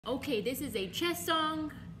Okay, this is a chess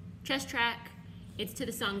song, chess track. It's to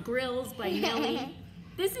the song Grillz by Nelly.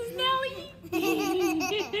 This is Nelly!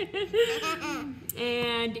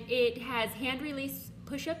 And it has hand release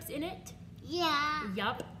push-ups in it. Yeah.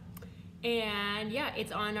 Yup. And yeah,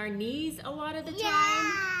 it's on our knees a lot of the time.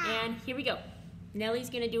 Yeah. And here we go. Nelly's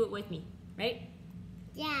gonna do it with me, right?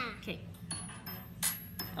 Yeah. Okay.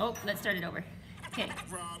 Oh, let's start it over. Okay.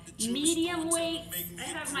 Medium weight. I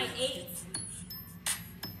have my 8.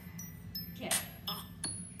 Okay.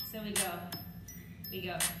 So we go up,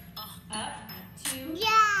 2, Yeah.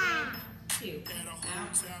 and 2.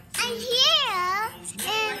 Out. I'm here. Good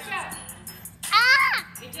job.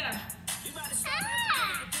 Good job.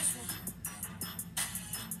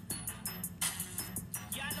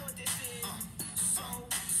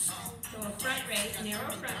 So a front raise, narrow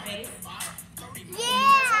front raise. Yeah.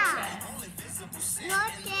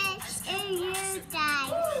 Notice in you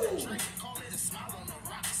guys.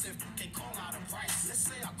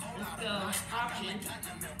 Let's go. Option.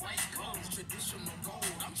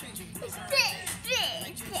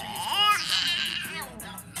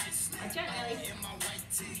 Watch out, Nelly.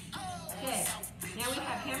 Okay. Now we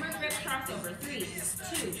have hammer grip crossover. 3,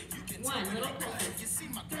 2, 1. Little pulses.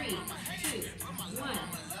 3, 2, 1.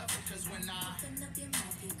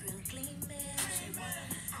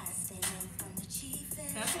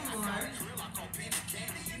 Couple more.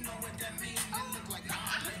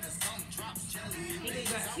 I think we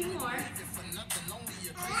got 2 more.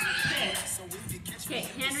 Okay. Okay,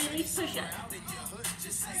 hand release push-up.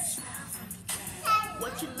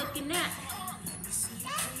 What you looking at?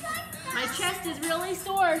 My chest is really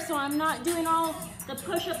sore, so I'm not doing all the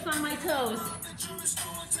push-ups on my toes.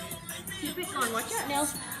 Keep it going. Watch out,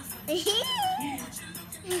 Nels.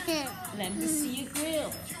 Let me see you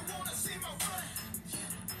grill.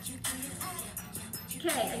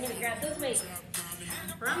 Okay, I'm gonna grab those weights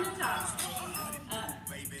from the top up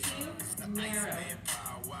to narrow.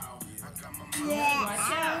 Yeah.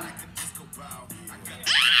 Watch out.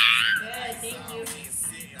 Good, thank you.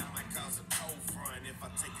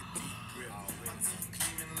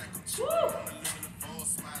 Woo!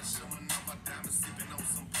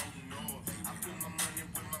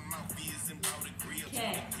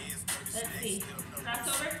 Okay, let's see.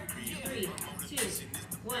 Crossover. 3, 2,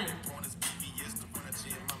 1.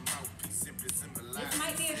 This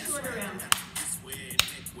might be a shorter round.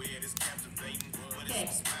 Okay.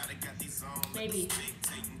 Maybe.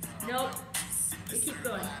 Nope. We keep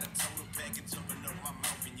going.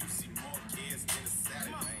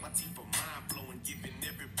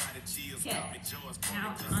 Okay.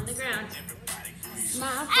 Now on the ground.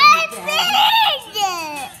 Smile for me,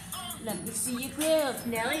 Dad. Let me see your grills.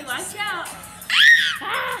 Nelly, watch out.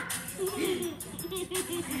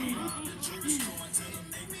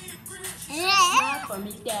 Smile for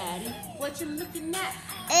me, Daddy. What you looking at?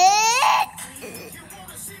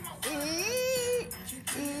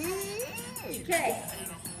 Okay.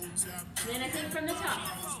 Then I think from the top.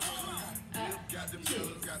 Up, 2.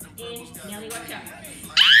 In. Nelly, watch out.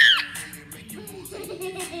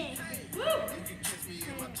 Woo!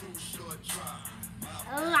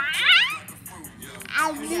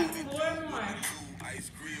 We got 4 more.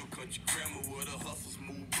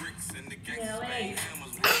 Nelly.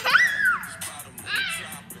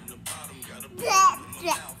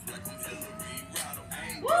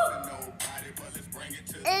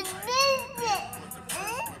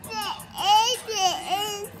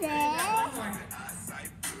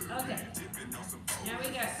 Okay. Now we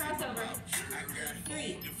got crossover.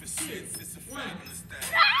 3, 2, 1.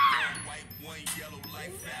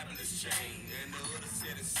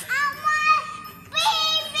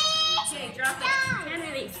 Okay, drop it. Hand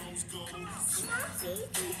release.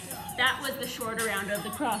 That was the shorter round of the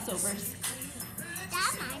crossovers.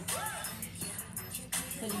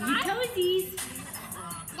 Utilities.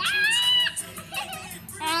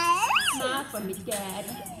 Smile for me,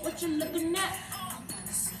 Daddy. What you looking at?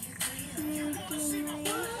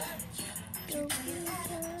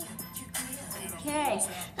 Okay.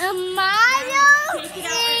 Take it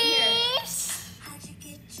out right here.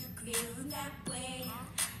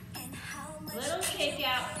 Little shake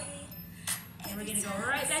out. And we're gonna go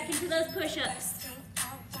right back into those push-ups.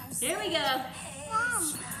 There we go.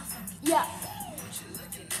 Yeah.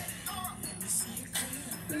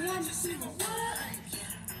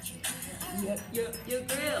 Your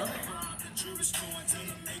grill.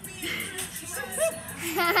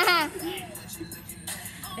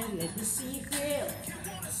 And let me see your grill.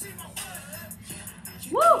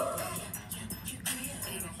 Woo!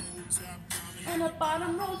 And the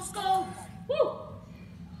bottom roll go. Woo!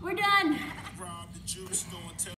 We're done.